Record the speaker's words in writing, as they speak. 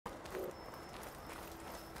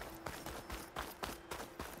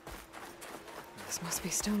This must be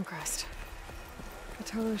Stonecrest.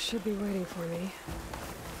 Kotollo should be waiting for me.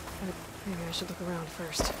 But maybe I should look around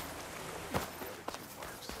first.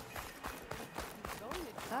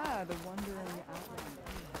 Ah, the wandering outlander.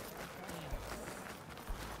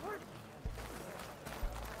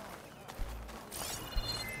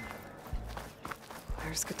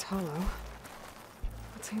 There's Kotollo.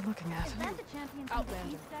 What's he looking at? Is that the champion from the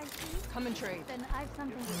Outlander. east I see? Come and trade. Then I've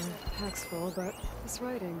something to say. Pack's full, but it's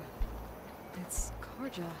writing. It's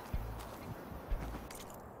Karja.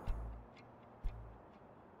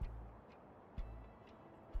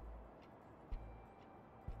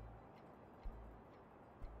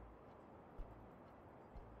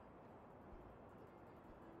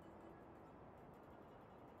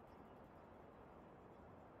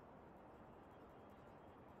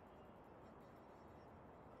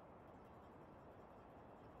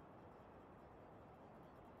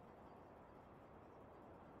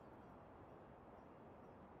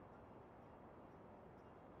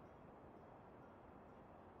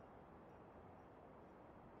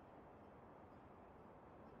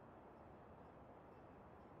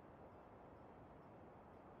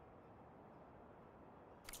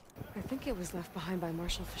 I think it was left behind by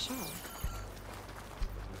Marshal Fishal.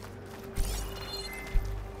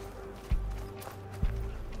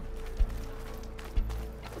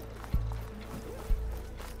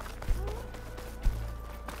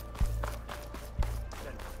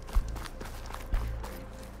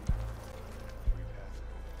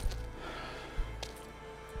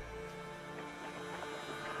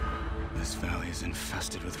 This valley is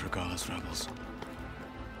infested with Regalla's rebels.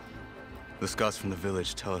 The scouts from the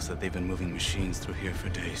village tell us that they've been moving machines through here for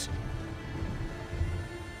days.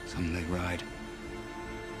 Some they ride,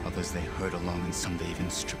 others they herd along, and some they even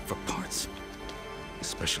strip for parts.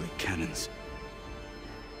 Especially cannons.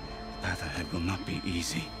 The path ahead will not be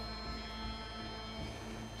easy.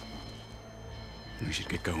 We should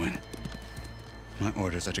get going. My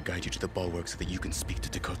orders are to guide you to the Bulwark so that you can speak to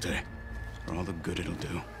Tekkoteh, for all the good it'll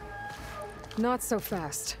do. Not so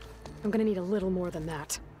fast. I'm gonna need a little more than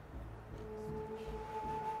that.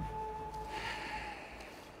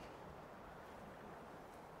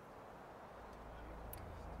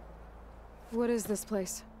 What is this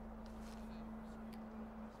place?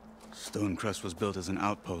 Stonecrest was built as an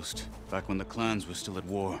outpost, back when the clans were still at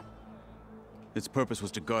war. Its purpose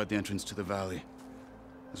was to guard the entrance to the valley,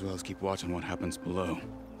 as well as keep watch on what happens below.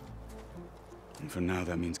 And for now,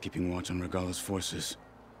 that means keeping watch on Regalla's forces.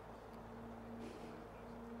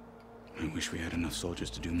 I wish we had enough soldiers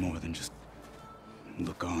to do more than just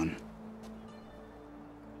look on.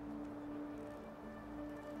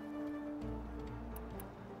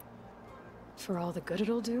 For all the good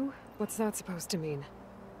it'll do? What's that supposed to mean?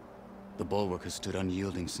 The Bulwark has stood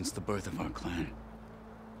unyielding since the birth of our clan.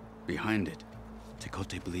 Behind it,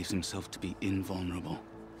 Tekkoteh believes himself to be invulnerable.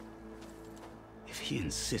 If he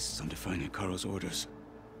insists on defying Hikaru's orders,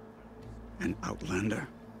 an outlander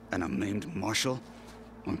and a maimed marshal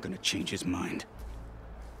aren't gonna change his mind.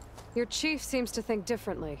 Your chief seems to think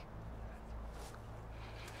differently.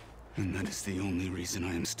 And that is the only reason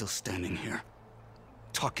I am still standing here,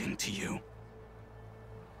 talking to you.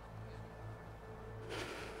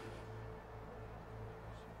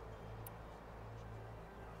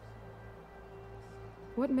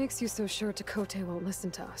 What makes you so sure Tekkoteh won't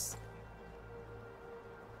listen to us?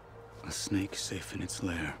 A snake safe in its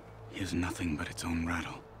lair hears nothing but its own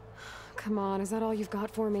rattle. Come on, is that all you've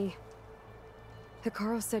got for me?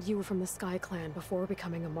 Hikaru said you were from the Sky Clan before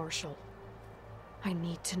becoming a marshal. I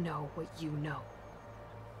need to know what you know.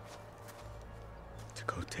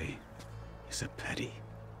 Tekkoteh is a petty,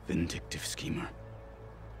 vindictive schemer.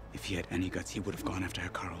 If he had any guts, he would have gone after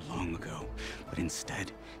Hikaru long ago. But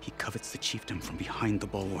instead, he covets the chiefdom from behind the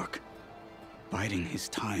Bulwark, biding his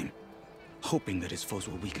time, hoping that his foes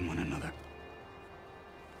will weaken one another.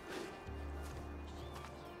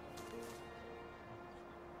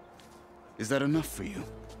 Is that enough for you?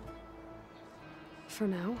 For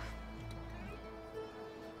now.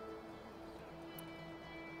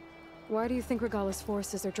 Why do you think Regalla's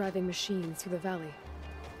forces are driving machines through the valley?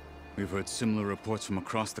 We've heard similar reports from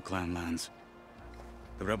across the clan lands.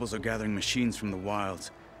 The rebels are gathering machines from the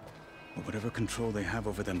wilds, but whatever control they have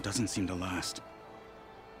over them doesn't seem to last.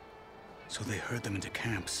 So they herd them into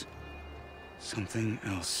camps. Something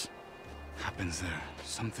else happens there.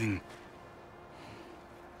 Something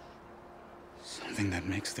that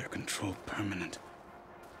makes their control permanent.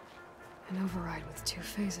 An override with 2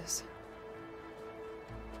 phases.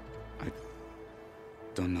 I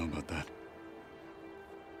don't know about that.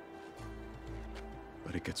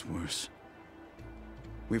 But it gets worse.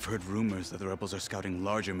 We've heard rumors that the rebels are scouting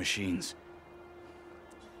larger machines.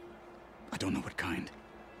 I don't know what kind.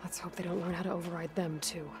 Let's hope they don't learn how to override them,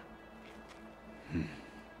 too.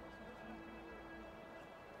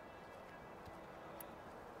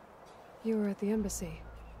 You were at the embassy.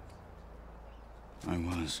 I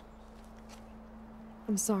was.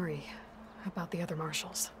 I'm sorry about the other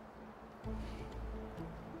marshals.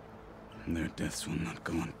 Their deaths will not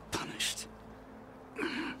go unpunished.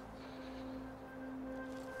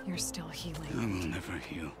 You're still healing. I will never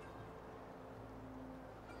heal.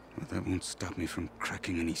 But that won't stop me from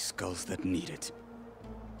cracking any skulls that need it.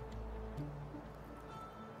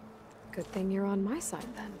 Good thing you're on my side,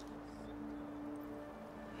 then.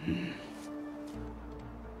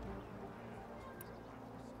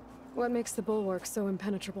 What makes the Bulwark so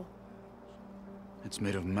impenetrable? It's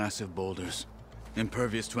made of massive boulders,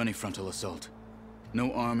 impervious to any frontal assault.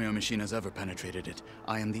 No army or machine has ever penetrated it.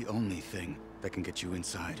 I am the only thing that can get you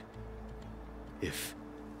inside. If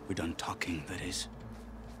we're done talking, that is.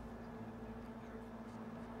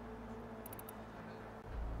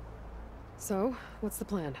 So, what's the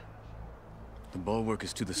plan? The Bulwark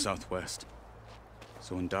is to the southwest,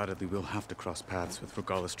 so undoubtedly we'll have to cross paths with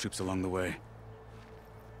Regalla's troops along the way.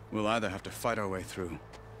 We'll either have to fight our way through,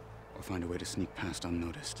 or find a way to sneak past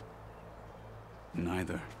unnoticed.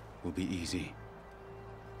 Neither will be easy.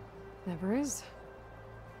 Never is.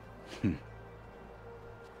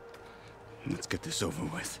 Let's get this over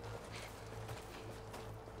with.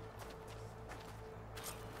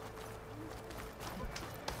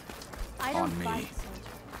 I don't On me. fight, soldier.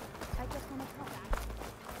 I just want to help.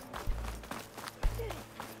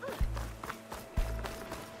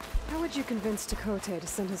 How would you convince Tekkoteh to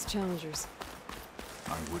send his challengers?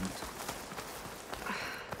 I wouldn't.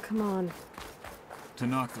 Come on. To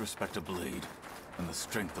knock the respect of blade, and the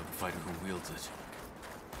strength of the fighter who wields it.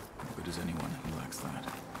 How good is anyone who lacks that?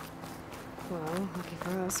 Well, lucky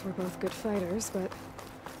for us, we're both good fighters, but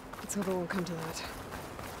let's hope it won't come to that.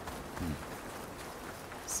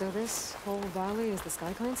 So this whole valley is the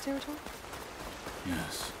Sky Clan's territory?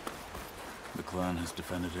 Yes. The clan has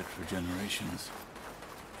defended it for generations.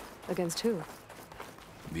 Against who?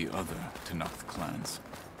 The other Tenakth clans.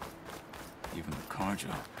 Even the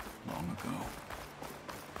Karja, long ago.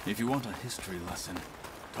 If you want a history lesson,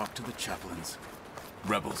 talk to the chaplains.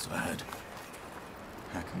 Rebels ahead.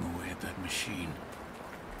 Hacking away at that machine.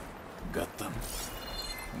 Gut them.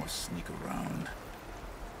 Or sneak around.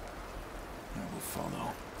 I will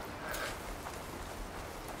follow.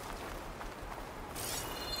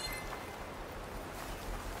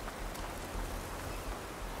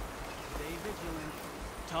 Stay vigilant.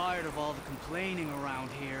 Tired of all the complaining around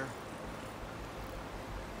here.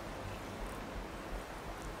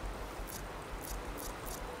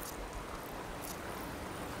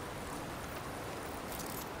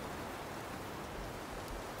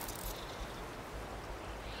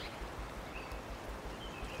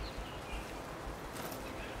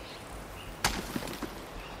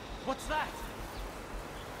 What's that?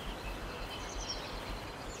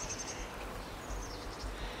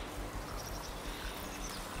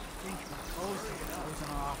 Closing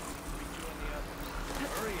off.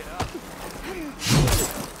 Hurry it up.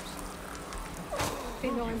 They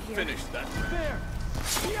know I'm here. Finish that. There!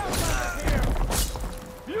 Get out of here!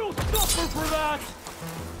 You'll suffer for that!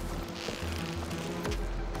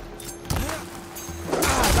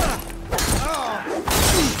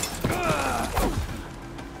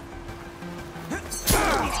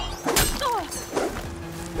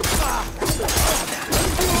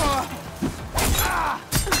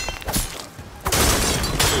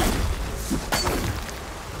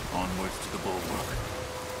 Onwards to the Bulwark.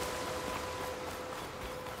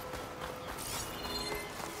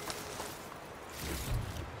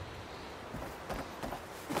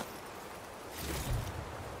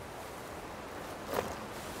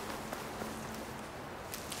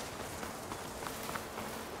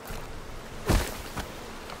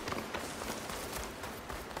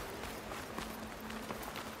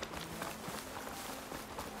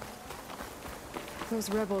 Those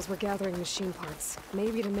rebels were gathering machine parts,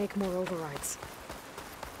 maybe to make more overrides.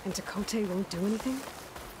 And Tekkoteh won't do anything?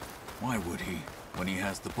 Why would he, when he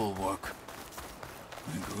has the Bulwark?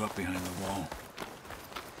 I grew up behind the wall.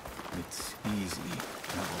 It's easy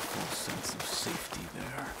to have a full sense of safety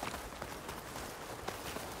there.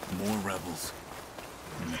 More rebels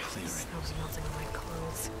in the clearing. Snow's melting on my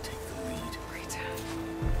clothes. Take the lead. Great.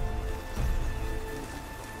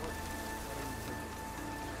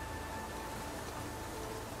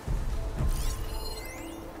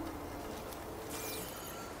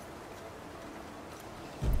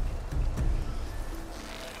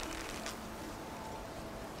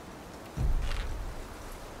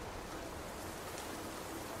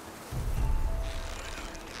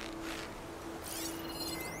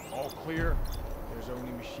 clear. There's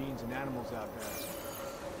only machines and animals out there.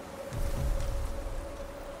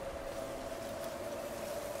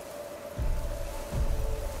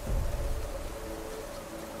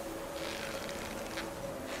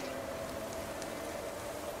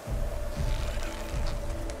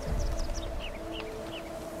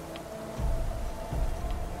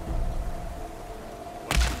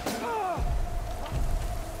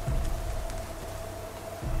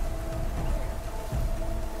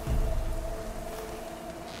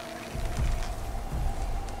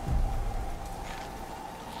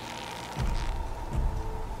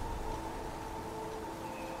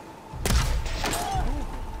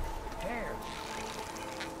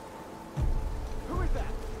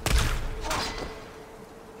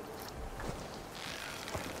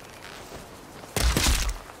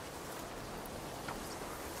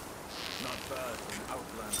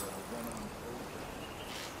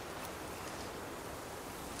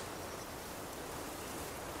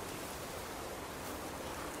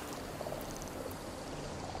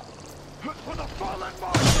 For the fallen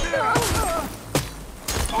martyr!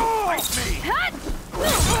 Fight me!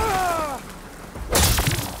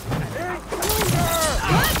 Intruder!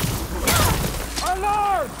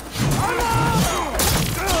 Alarm! Alarm!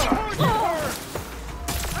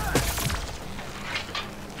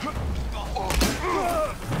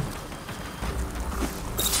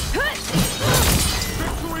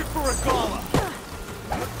 Victory for Regala!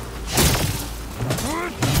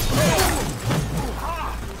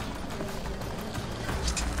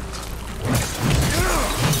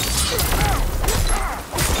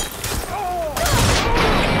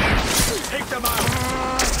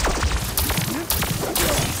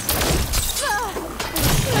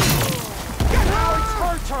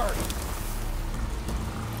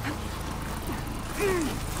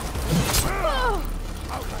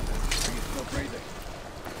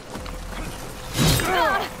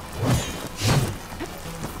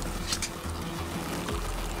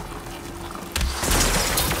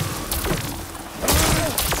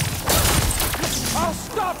 I'll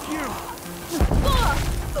stop you!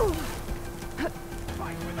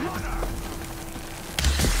 Fight with honor!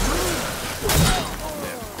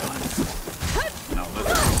 Now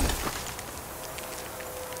let's go.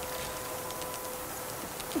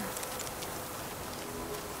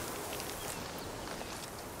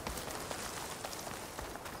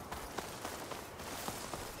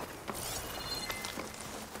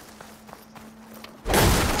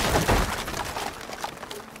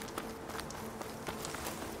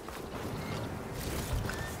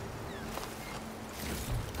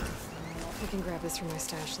 I can grab this from my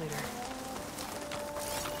stash later.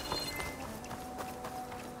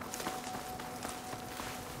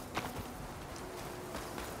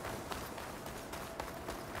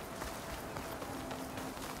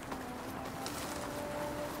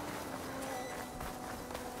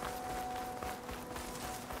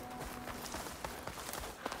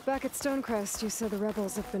 Back at Stonecrest, you said the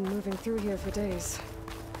rebels have been moving through here for days.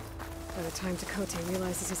 By the time Tekkoteh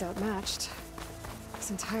realizes he's outmatched,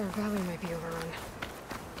 this entire valley might be overrun.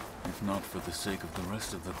 If not for the sake of the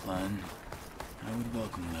rest of the clan, I would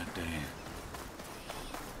welcome that day.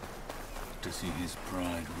 To see his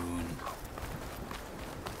pride ruined.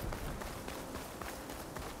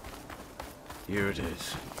 Here it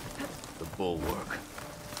is. The Bulwark.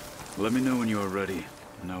 Let me know when you are ready,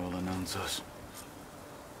 and I will announce us.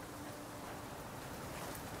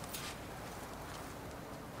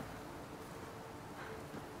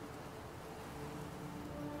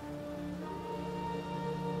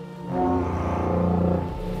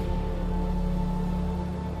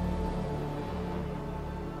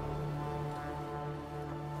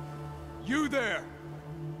 You there!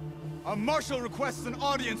 A marshal requests an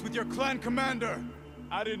audience with your clan commander!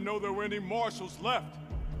 I didn't know there were any marshals left.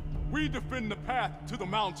 We defend the path to the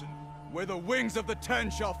mountain. Where the wings of the Ten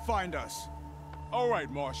shall find us. All right,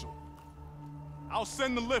 Marshal. I'll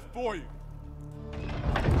send the lift for you.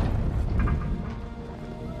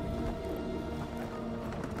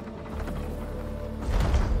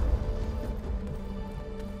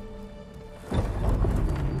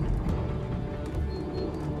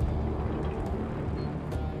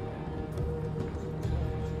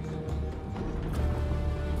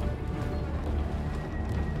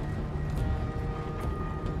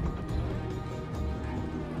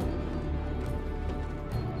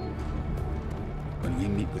 When we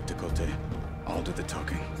meet with Tekkoteh, I'll do the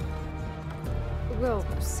talking. We'll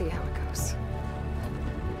see how it goes.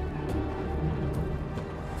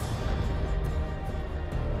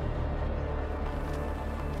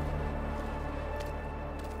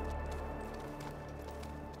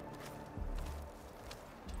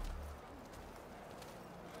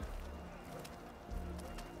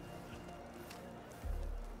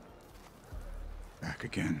 Bulwark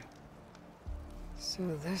again. So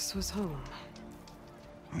this was home.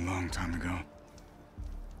 A long time ago.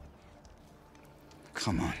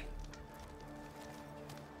 Come on.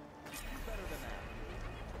 Better than that.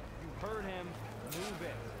 You heard him. Move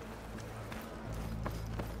it.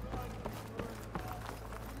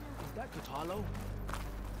 Is that Kotollo?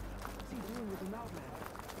 What's he doing with the Mountain?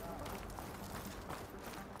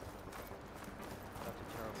 That's a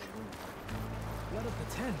terrible wound. What of the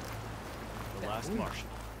 10? The last Martian.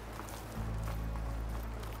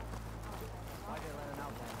 Why they let an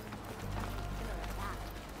outlander?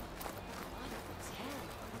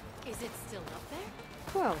 Is it still up there?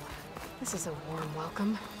 Well, this is a warm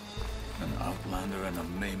welcome. An outlander and a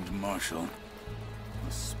maimed marshal.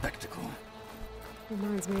 A spectacle.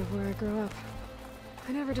 Reminds me of where I grew up.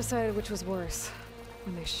 I never decided which was worse.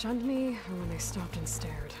 When they shunned me, or when they stopped and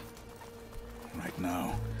stared. Right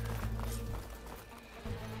now.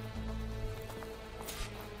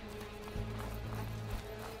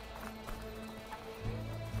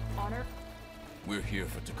 Honor? We're here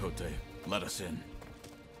for Tekkoteh. Let us in.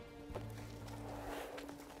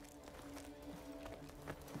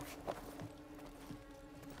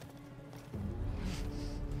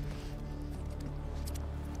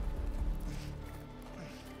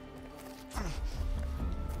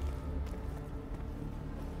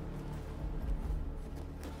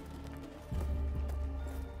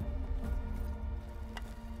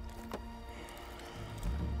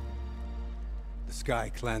 The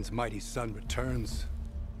Sky Clan's mighty son returns.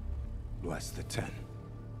 Bless the 10.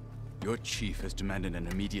 Your chief has demanded an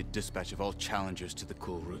immediate dispatch of all challengers to the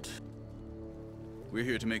cool route. We're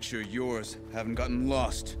here to make sure yours haven't gotten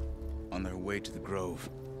lost on their way to the Grove.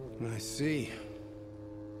 I see.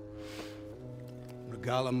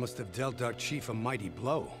 Regala must have dealt our chief a mighty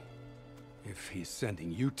blow, if he's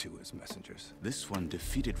sending you two as messengers. This one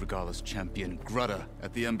defeated Regala's champion, Grudda,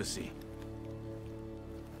 at the embassy.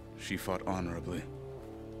 She fought honorably.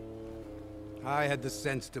 I had the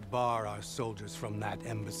sense to bar our soldiers from that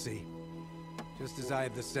embassy. Just as I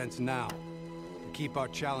have the sense now, to keep our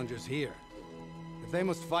challengers here. If they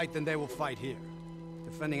must fight, then they will fight here.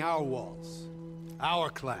 Defending our walls.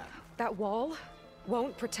 Our clan. That wall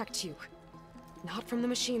won't protect you. Not from the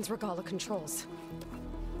machines Regala controls.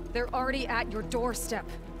 They're already at your doorstep.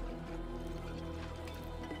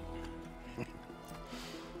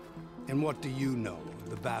 And what do you know of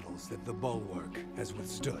the battles that the Bulwark has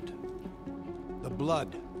withstood? The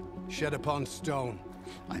blood shed upon stone.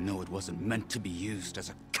 I know it wasn't meant to be used as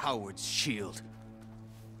a coward's shield.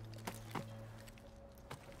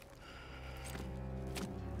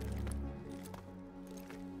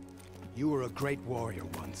 You were a great warrior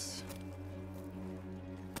once.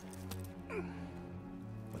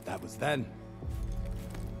 But that was then.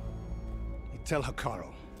 You tell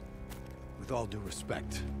Hekarro, with all due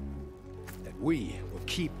respect, that we will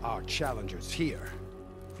keep our challengers here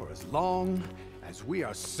for as long as we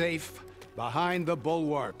are safe behind the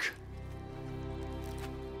Bulwark.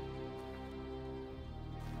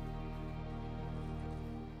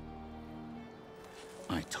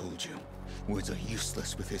 I told you, words are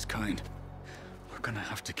useless with his kind. We're gonna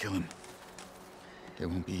have to kill him. It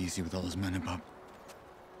won't be easy with all his men about.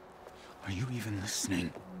 Are you even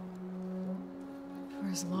listening? For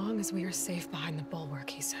as long as we are safe behind the Bulwark,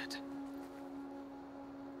 he said.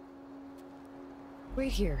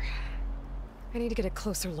 Wait here. I need to get a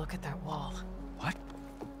closer look at that wall. What?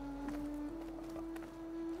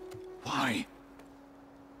 Why?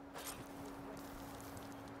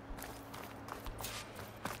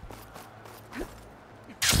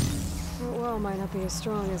 That wall might not be as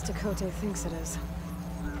strong as Tekkoteh thinks it is.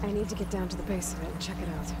 I need to get down to the base of it and check it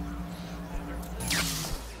out.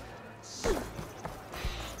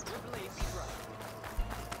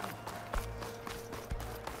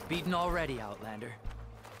 Beaten already, Outlander.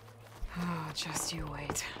 Oh, just you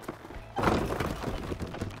wait. I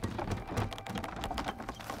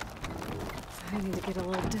need to get a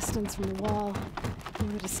little distance from the wall in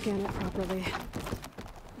order to scan it properly.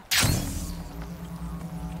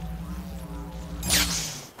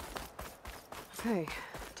 Okay,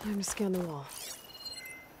 time to scan the wall.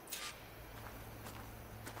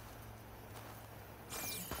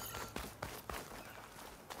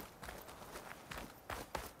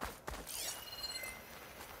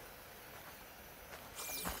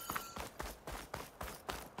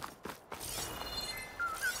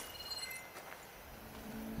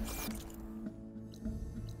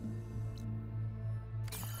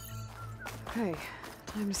 Okay,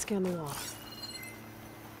 time to scan the wall.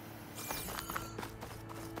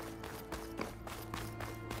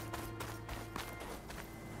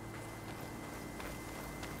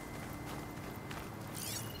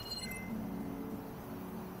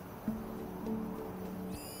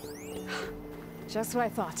 Just what I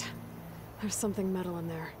thought. There's something metal in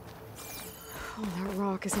there. Oh, that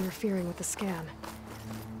rock is interfering with the scan.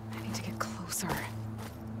 I need to get closer.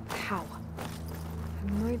 How?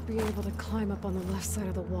 I might be able to climb up on the left side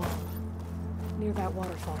of the wall, near that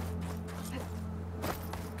waterfall.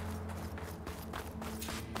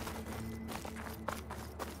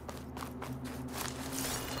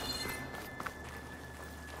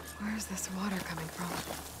 Where's this water coming from?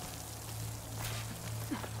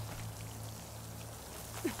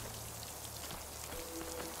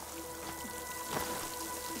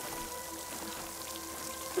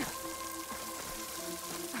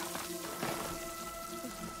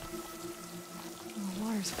 The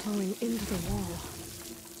water's flowing into the wall.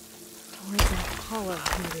 Towards a hollow,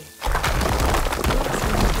 maybe. Looks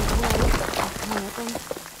like a well. I'll climb up them.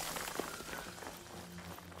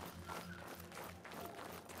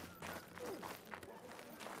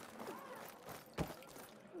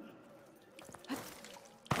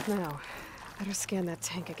 Now, better scan that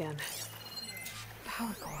tank again.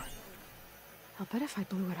 Power core. I'll bet if I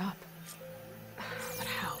blew it up. But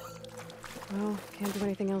how? Well, can't do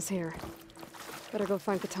anything else here. Better go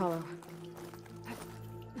find Kotollo.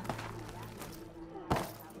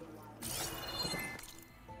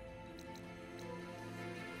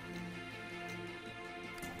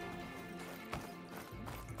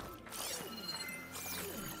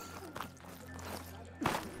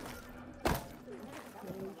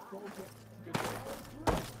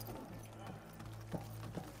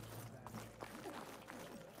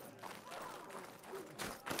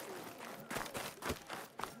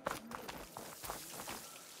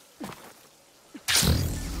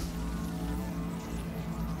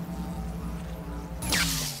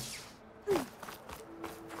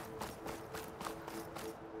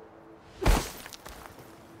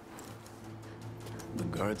 The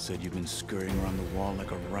guard said you've been scurrying around the wall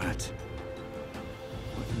like a rat.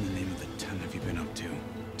 What in the name of the ten have you been up to?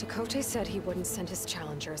 Tekkoteh said he wouldn't send his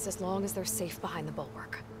challengers as long as they're safe behind the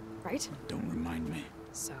bulwark, right? Don't remind me.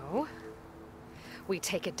 So, we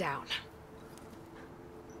take it down.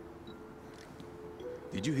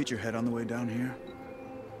 Did you hit your head on the way down here?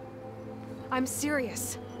 I'm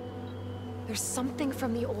serious. There's something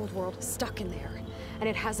from the old world stuck in there, and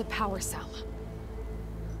it has a power cell.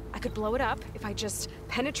 I could blow it up if I just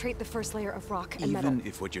penetrate the first layer of rock and metal. Even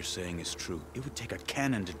if what you're saying is true, it would take a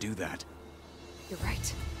cannon to do that. You're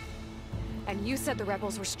right. And you said the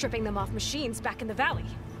rebels were stripping them off machines back in the valley.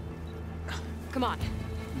 Come on.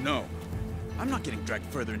 No. I'm not getting dragged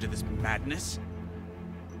further into this madness.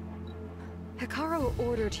 Hekarro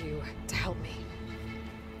ordered you to help me.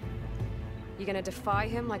 You gonna defy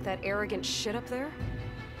him like that arrogant shit up there?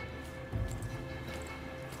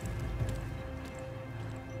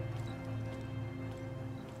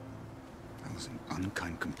 That was an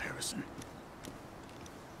unkind comparison.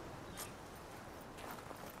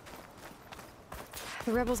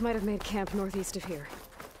 The rebels might have made camp northeast of here.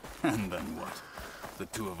 And then what? The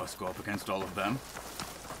two of us go up against all of them?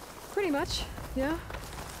 Pretty much, yeah.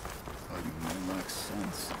 Oh, you may lack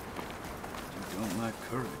sense. You don't lack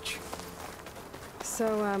courage.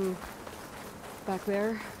 So, back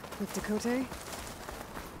there, with Tekkoteh,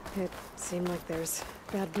 it seemed like there's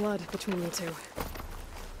bad blood between you two.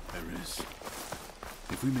 There is.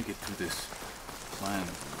 If we make it through this plan of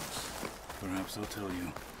yours, perhaps I'll tell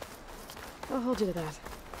you. I'll hold you to that.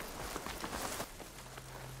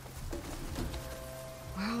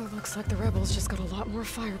 Well, it looks like the rebels just got a lot more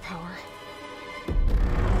firepower.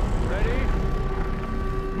 Ready?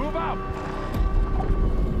 Move out!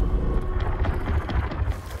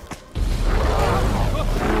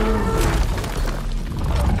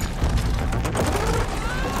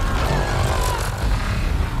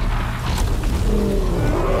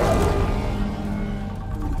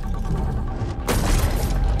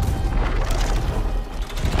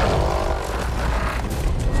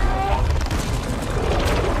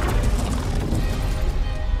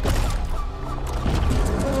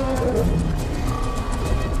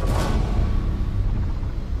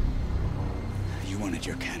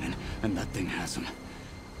 Your cannon, and that thing has him.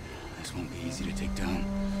 This won't be easy to take down,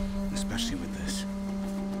 especially with this.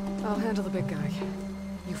 I'll handle the big guy.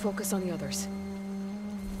 You focus on the others.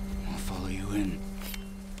 I'll follow you in.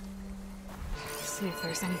 See if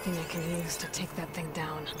there's anything I can use to take that thing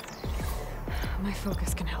down. My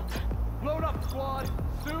focus can help. Load up, squad!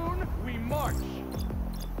 Soon we march!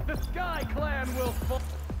 The Sky Clan will fall!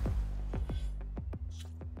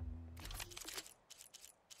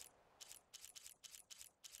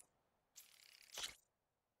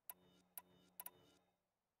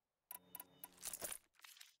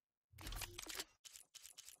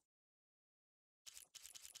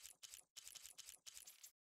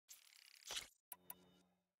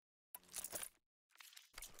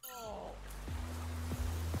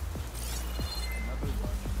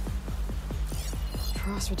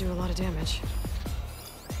 cross would do a lot of damage.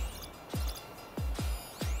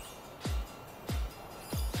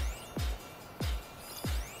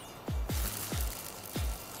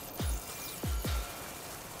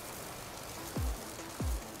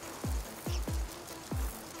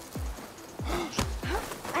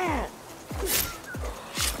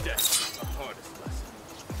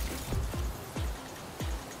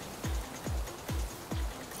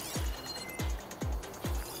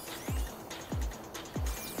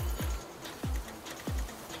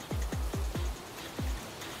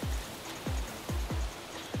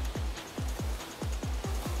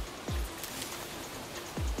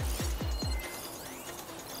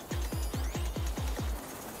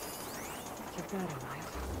 Keep that in mind.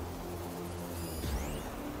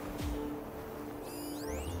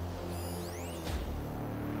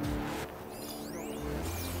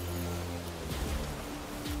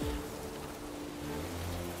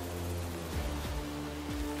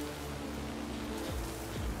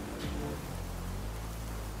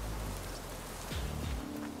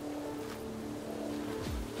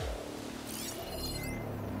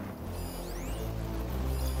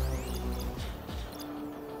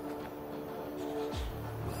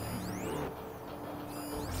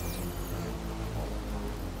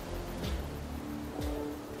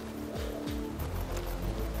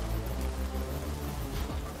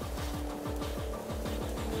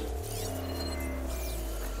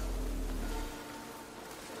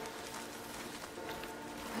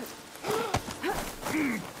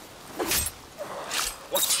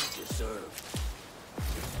 What you deserve.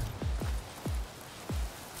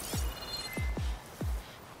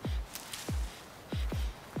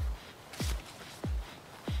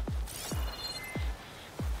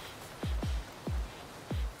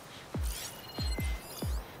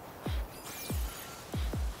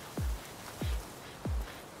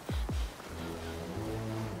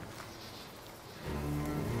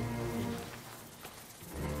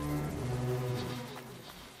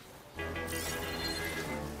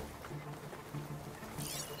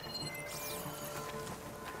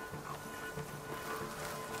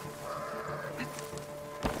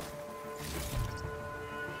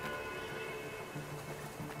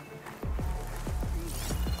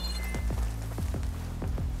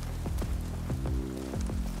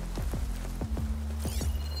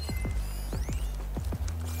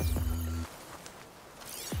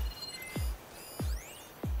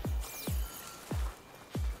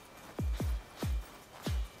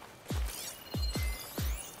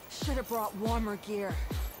 Should have brought warmer gear.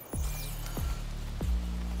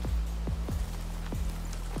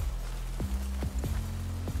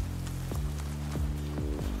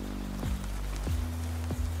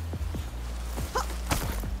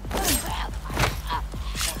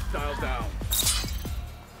 Dial down.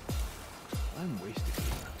 I'm wasted here.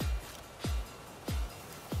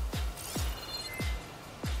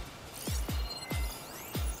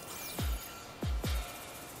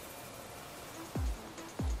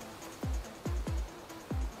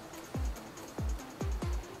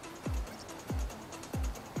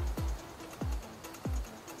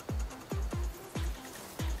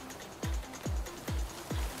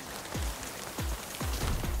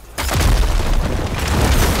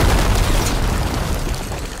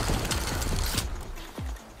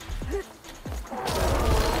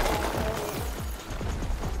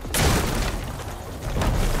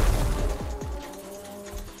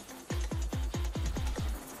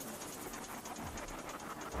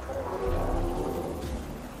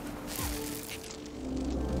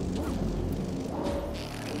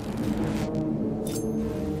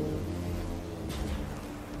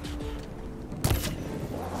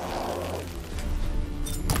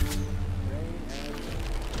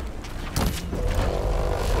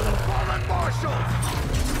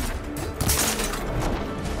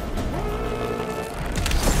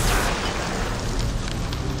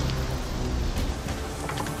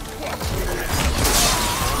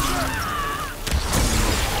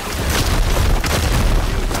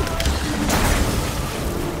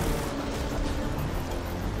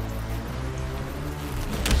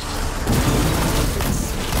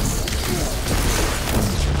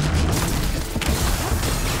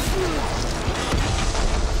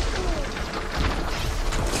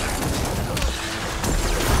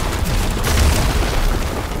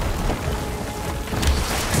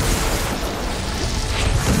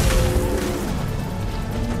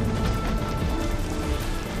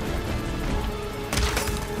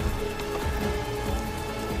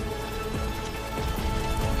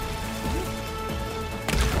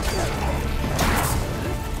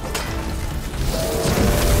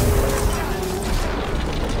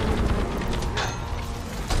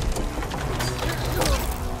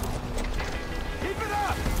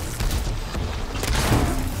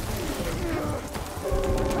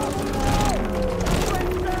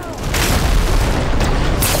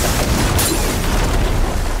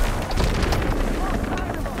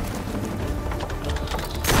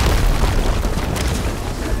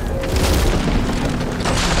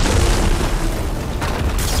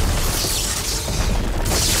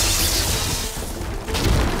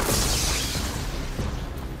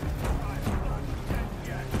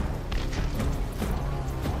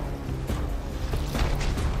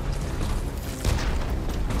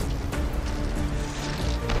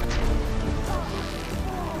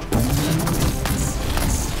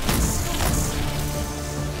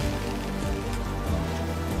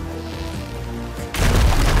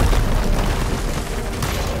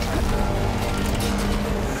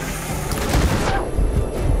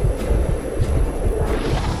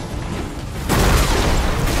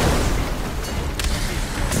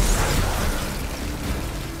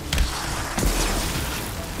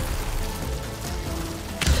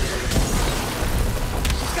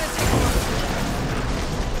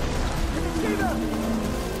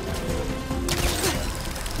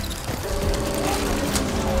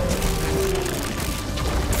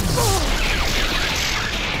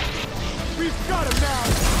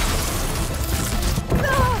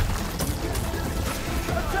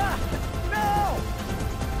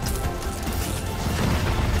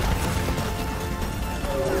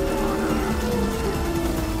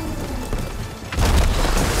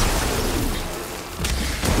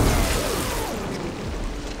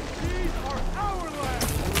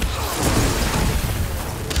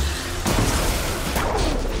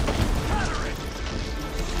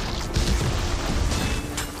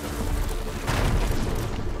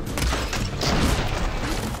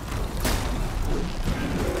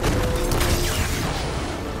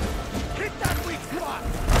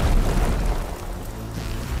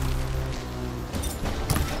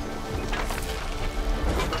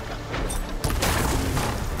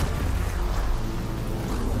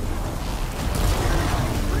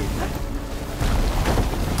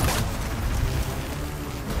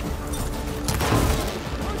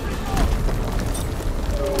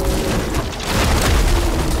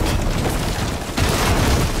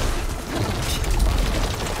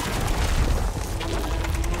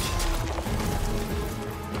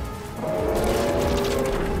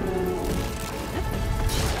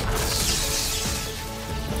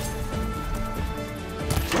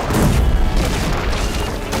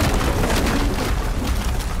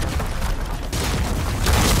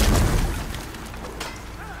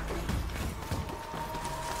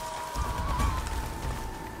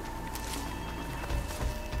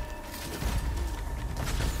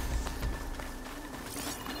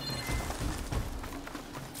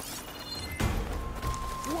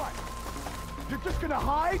 gonna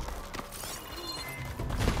hide?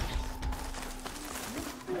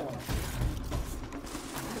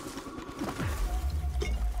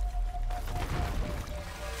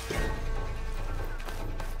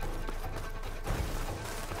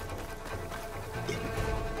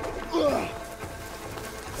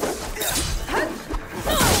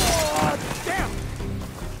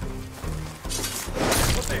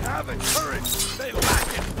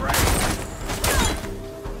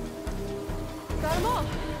 Got them all.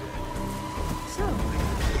 So,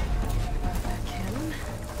 that cannon.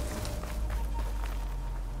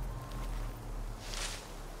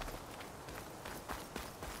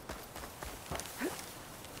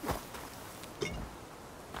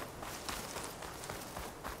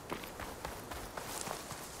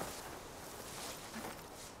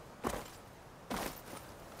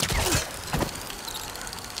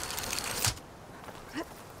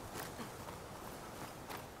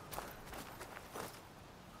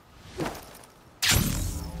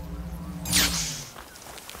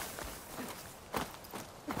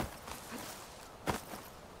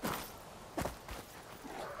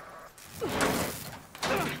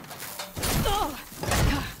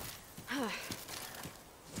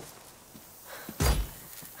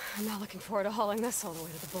 I'm not looking forward to hauling this all the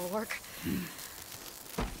way to the Bulwark.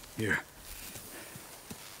 Here.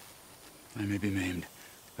 I may be maimed,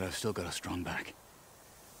 but I've still got a strong back.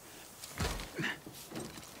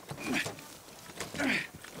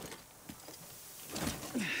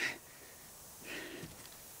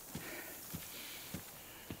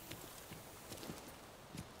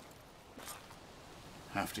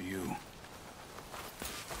 After you.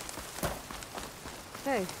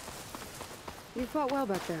 Hey, you fought well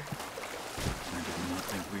back there. I did not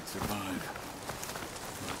think we'd survive.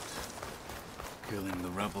 But killing the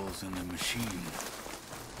rebels and the machine.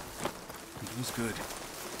 It was good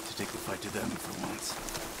to take the fight to them for once.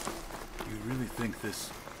 You really think this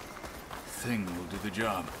thing will do the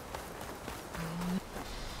job?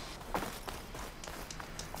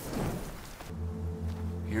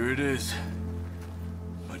 Here it is.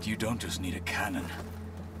 But you don't just need a cannon.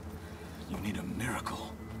 You need a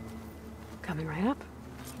miracle. Coming right up.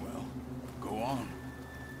 Well, go on.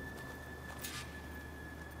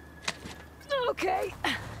 Okay.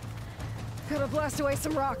 Gotta blast away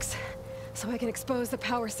some rocks, so I can expose the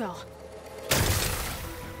power cell.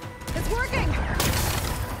 It's working!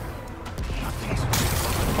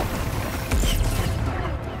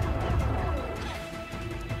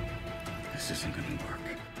 This isn't gonna work.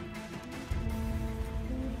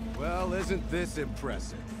 Well, isn't this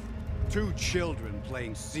impressive? 2 children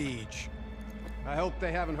playing siege. I hope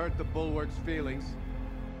they haven't hurt the Bulwark's feelings.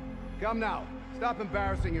 Come now, stop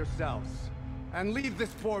embarrassing yourselves. And leave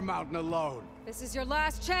this poor mountain alone. This is your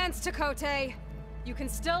last chance, Tekkoteh. You can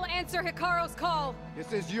still answer Hikaru's call.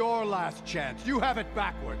 This is your last chance. You have it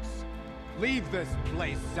backwards. Leave this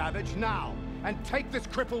place, Savage, now. And take this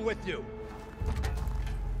cripple with you.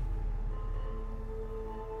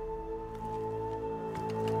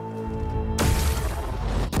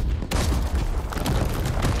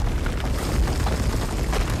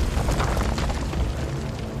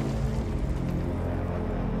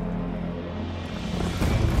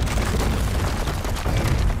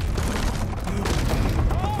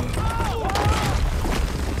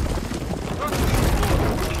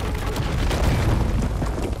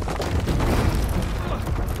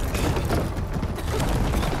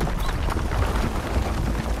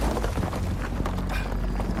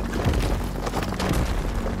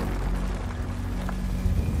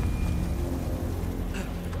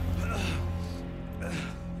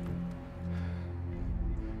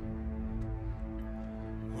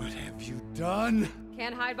 Done?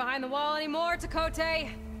 Can't hide behind the wall anymore, Tekkoteh.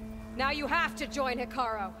 Now you have to join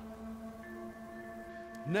Hikaru.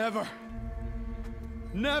 Never.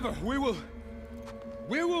 Never. We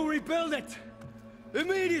will rebuild it.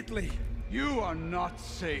 Immediately. You are not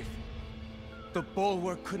safe. The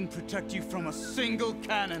Bulwark couldn't protect you from a single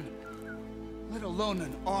cannon, let alone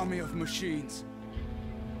an army of machines.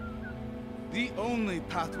 The only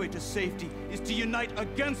pathway to safety is to unite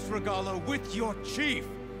against Regalo with your chief.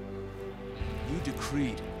 You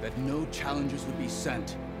decreed that no challengers would be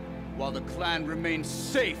sent, while the clan remained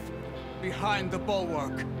safe behind the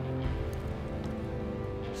Bulwark.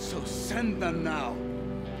 So send them now.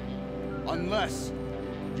 Unless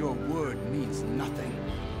your word means nothing.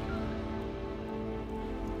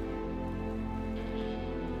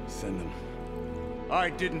 Send them.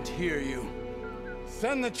 I didn't hear you.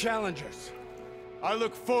 Send the challengers. I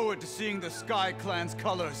look forward to seeing the Sky Clan's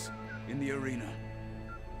colors in the arena.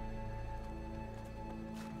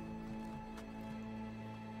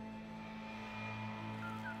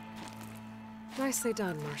 Nicely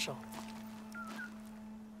done, Marshal.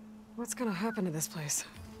 What's gonna happen to this place?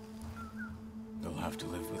 They'll have to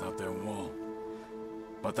live without their wall.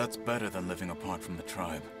 But that's better than living apart from the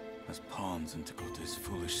tribe, as pawns in Tekkoteh's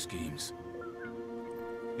foolish schemes.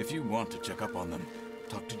 If you want to check up on them,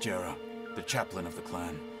 talk to Jera, the chaplain of the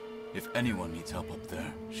clan. If anyone needs help up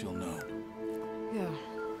there, she'll know. Yeah,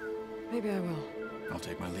 maybe I will. I'll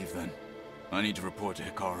take my leave then. I need to report to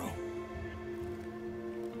Hikaru.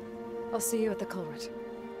 I'll see you at the culvert.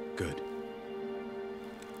 Good.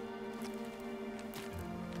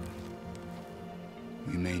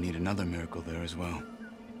 We may need another miracle there as well.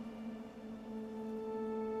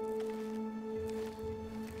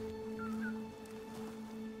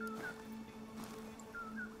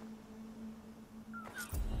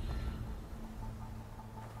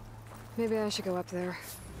 Maybe I should go up there,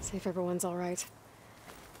 see if everyone's all right.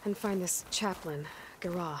 And find this chaplain,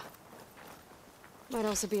 Gara. Might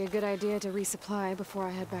also be a good idea to resupply before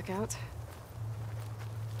I head back out.